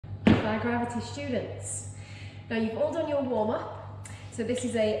my gravity students. Now you've all done your warm-up, so this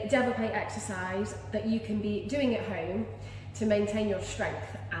is a developpe exercise that you can be doing at home to maintain your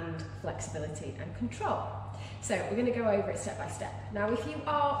strength and flexibility and control. So we're going to go over it step by step. Now if you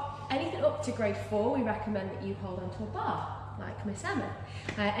are anything up to grade 4, we recommend that you hold onto a bar, like Miss Emma.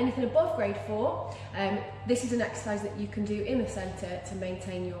 Anything above grade 4, this is an exercise that you can do in the centre to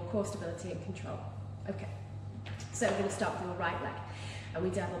maintain your core stability and control. Okay, so we're going to start with your right leg, and we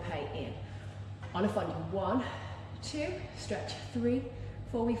developpe in. On a funding, 1, 2, stretch, 3,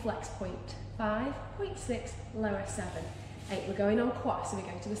 4, we flex, point 5, point 6, lower 7, 8, we're going on quad, so we go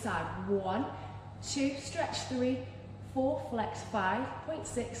to the side, 1, 2, stretch, 3, 4, flex, 5, point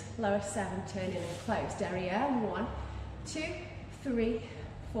 6, lower 7, turn in and close, derriere, 1, 2, 3,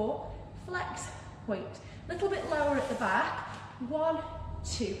 4, flex, point, little bit lower at the back, 1,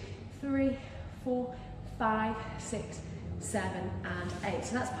 2, 3, 4, 5, 6, 7 and 8.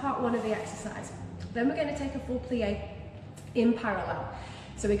 So that's part 1 of the exercise. Then we're going to take a full plie in parallel.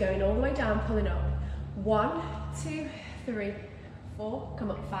 So we're going all the way down, pulling up. 1, 2, 3, 4,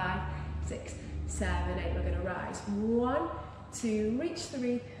 come up 5, 6, 7, 8. We're going to rise. 1, 2, reach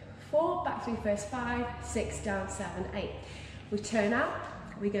 3, 4, back through first 5, 6, down 7, 8. We turn out,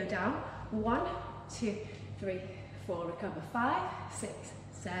 we go down. 1, 2, 3, 4, recover 5, 6,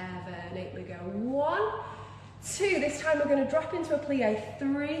 7, 8. We go 1, 2. This time we're going to drop into a plie.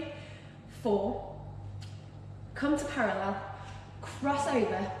 3, 4. Come to parallel, cross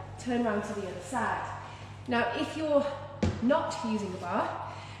over, turn around to the other side. Now, if you're not using a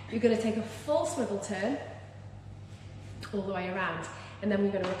bar, you're going to take a full swivel turn all the way around, and then we're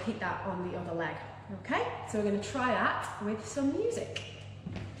going to repeat that on the other leg. Okay? So we're going to try that with some music.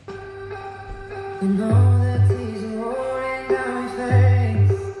 You know that these are rolling down my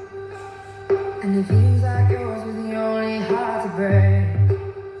face, and if you